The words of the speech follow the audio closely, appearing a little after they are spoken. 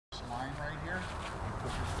line right here. You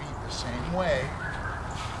put your feet the same way.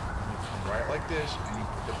 You come right like this, and you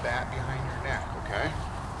put the bat behind your neck, okay?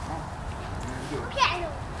 Okay.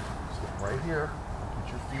 So right here, put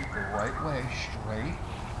your feet the right way, straight.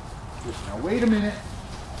 Good. Now wait a minute.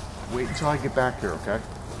 Wait until I get back here, okay?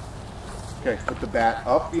 Okay, put the bat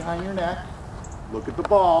up behind your neck, look at the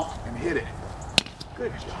ball, and hit it.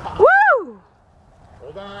 Good job. Woo!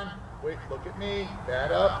 Hold on. Wait, look at me.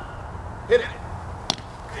 Bat up. Hit it.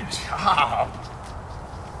 Good job.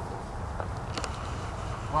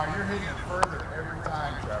 Wow, you're hitting it further every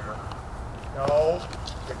time, Trevor. No.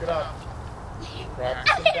 Pick it up.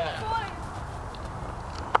 Practice it back.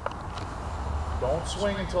 Don't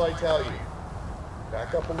swing until I tell you.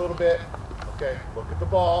 Back up a little bit. Okay, look at the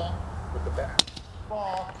ball. Put the bat.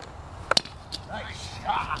 Ball. Nice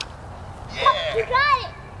shot. Yeah. You got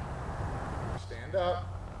it. Stand up.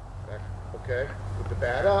 Back. Okay. Put the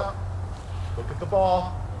bat up. Look at the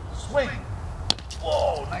ball. Swing.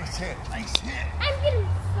 Whoa, nice hit. Nice hit. I'm getting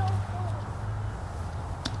so cold.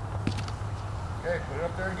 Okay, put it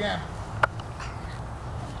up there again.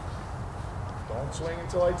 Don't swing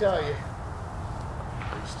until I tell you.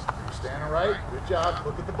 You're standing right. Good job.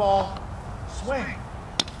 Look at the ball. Swing.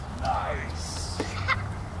 Nice.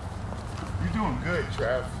 You're doing good,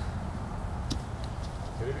 Trev.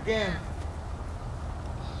 Hit it again.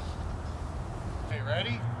 Okay,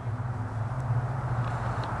 ready?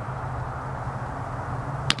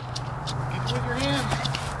 Get it with your hands.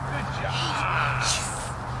 Good job.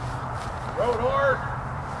 Throw it hard.